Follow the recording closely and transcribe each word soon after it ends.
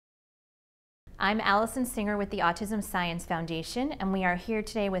I'm Allison Singer with the Autism Science Foundation, and we are here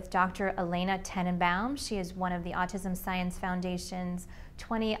today with Dr. Elena Tenenbaum. She is one of the Autism Science Foundation's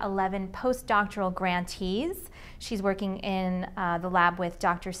 2011 postdoctoral grantees. She's working in the lab with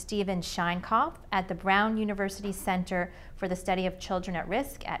Dr. Stephen Scheinkopf at the Brown University Center for the Study of Children at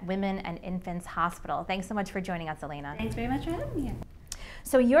Risk at Women and Infants Hospital. Thanks so much for joining us, Elena. Thanks very much for having me here.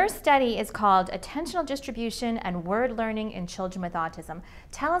 So your study is called Attentional Distribution and Word Learning in Children with Autism.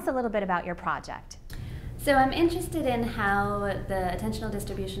 Tell us a little bit about your project. So I'm interested in how the attentional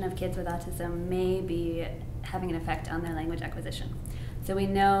distribution of kids with autism may be having an effect on their language acquisition. So we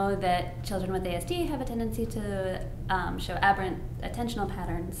know that children with ASD have a tendency to show aberrant attentional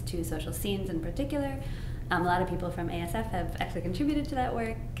patterns to social scenes in particular. A lot of people from ASF have actually contributed to that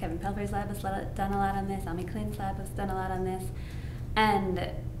work. Kevin Pelfer's lab has done a lot on this. Ami Klein's lab has done a lot on this. And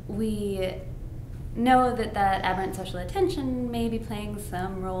we know that that aberrant social attention may be playing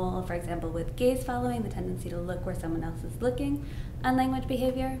some role, for example, with gaze following, the tendency to look where someone else is looking, on language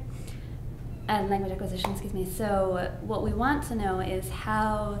behavior, and language acquisition, excuse me. So what we want to know is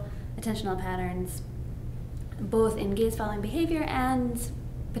how attentional patterns, both in gaze following behavior and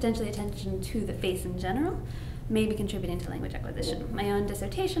potentially attention to the face in general, may be contributing to language acquisition. My own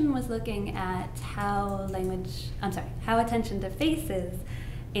dissertation was looking at how attention to faces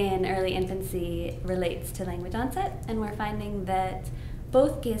in early infancy relates to language onset, and we're finding that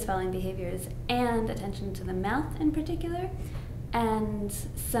both gaze following behaviors and attention to the mouth in particular, and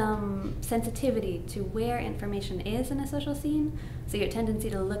some sensitivity to where information is in a social scene. So your tendency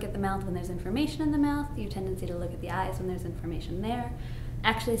to look at the mouth when there's information in the mouth, your tendency to look at the eyes when there's information there,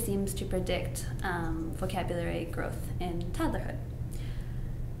 actually seems to predict vocabulary growth in toddlerhood.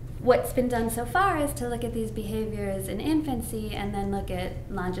 What's been done so far is to look at these behaviors in infancy and then look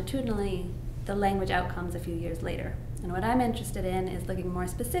at longitudinally the language outcomes a few years later. And what I'm interested in is looking more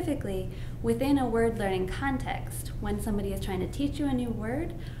specifically within a word learning context. When somebody is trying to teach you a new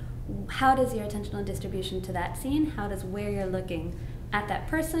word, how does your attentional distribution to that scene, how does where you're looking at that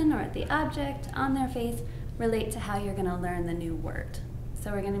person or at the object on their face relate to how you're going to learn the new word? So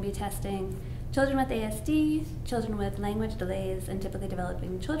we're going to be testing children with ASD, children with language delays, and typically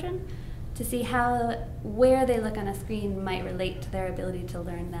developing children to see how where they look on a screen might relate to their ability to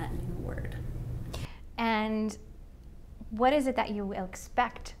learn that new word. And what is it that you will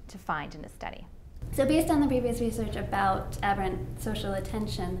expect to find in the study? So based on the previous research about aberrant social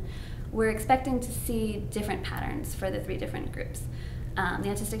attention, we're expecting to see different patterns for the three different groups. The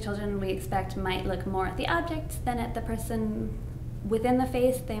autistic children we expect might look more at the object than at the person within the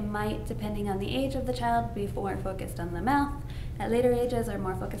face. They might, depending on the age of the child, be more focused on the mouth at later ages or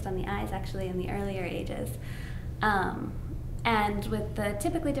more focused on the eyes actually in the earlier ages. And with the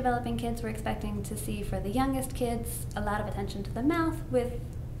typically developing kids, we're expecting to see for the youngest kids a lot of attention to the mouth with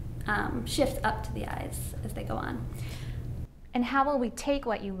shifts up to the eyes as they go on. And how will we take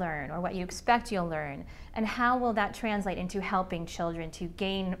what you learn or what you expect you'll learn, and how will that translate into helping children to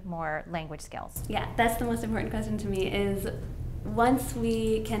gain more language skills? Yeah, that's the most important question to me, is once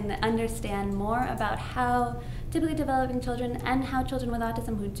we can understand more about how typically developing children and how children with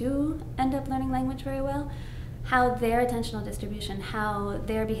autism who do end up learning language very well, how their attentional distribution, how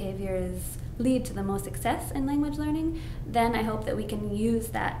their behaviors lead to the most success in language learning, then I hope that we can use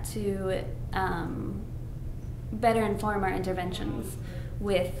that to better inform our interventions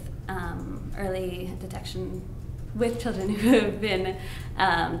with early detection with children who have been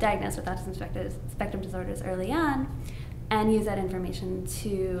diagnosed with autism spectrum disorders early on, and use that information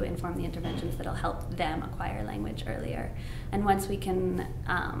to inform the interventions that'll help them acquire language earlier. And once we can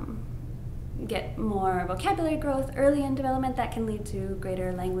get more vocabulary growth early in development, that can lead to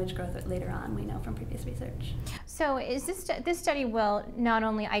greater language growth later on, we know from previous research. So is this study will not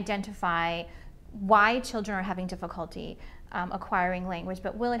only identify why children are having difficulty acquiring language,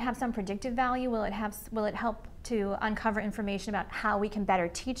 but will it have some predictive value? Will it help to uncover information about how we can better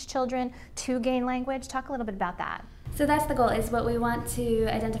teach children to gain language? Talk a little bit about that. So that's the goal, is what we want to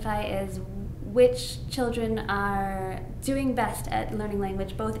identify is which children are doing best at learning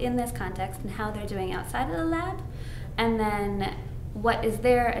language, both in this context and how they're doing outside of the lab, and then what is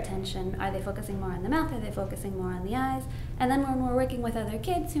their attention? Are they focusing more on the mouth? Are they focusing more on the eyes? And then when we're working with other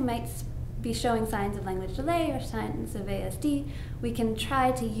kids who might be showing signs of language delay or signs of ASD, we can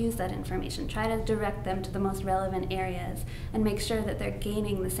try to use that information, try to direct them to the most relevant areas and make sure that they're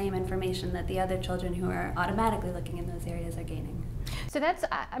gaining the same information that the other children who are automatically looking in those areas are gaining. So that's,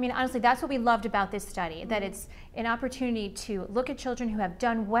 I mean, honestly, that's what we loved about this study, that it's an opportunity to look at children who have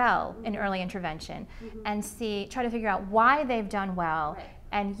done well in early intervention and try to figure out why they've done well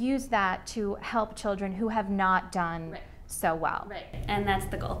and use that to help children who have not done so well. Right, and that's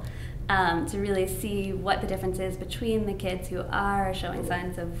the goal. to really see what the difference is between the kids who are showing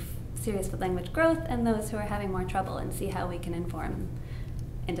signs of serious language growth and those who are having more trouble, and see how we can inform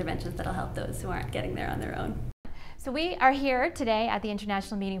interventions that'll help those who aren't getting there on their own. So we are here today at the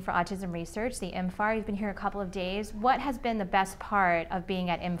International Meeting for Autism Research, the IMFAR. You've been here a couple of days. What has been the best part of being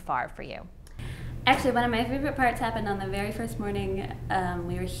at IMFAR for you? Actually, one of my favorite parts happened on the very first morning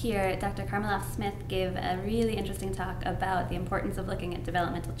we were here. Dr. Karmeloff-Smith gave a really interesting talk about the importance of looking at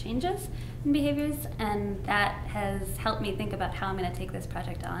developmental changes in behaviors, and that has helped me think about how I'm going to take this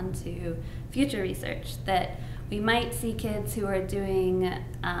project on to future research, that we might see kids who are doing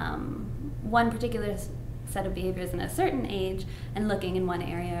one particular set of behaviors in a certain age and looking in one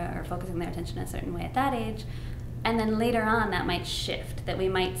area or focusing their attention a certain way at that age. And then later on that might shift, that we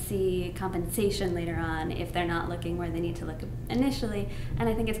might see compensation later on if they're not looking where they need to look initially. And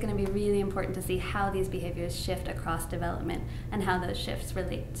I think it's going to be really important to see how these behaviors shift across development and how those shifts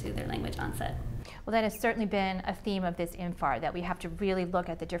relate to their language onset. Well, that has certainly been a theme of this IMFAR, that we have to really look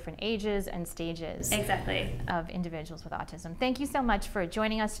at the different ages and stages of individuals with autism. Thank you so much for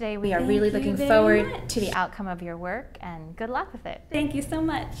joining us today. We are really looking forward to the outcome of your work, and good luck with it. Thank you so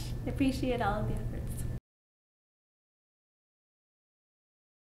much. I appreciate all of the effort.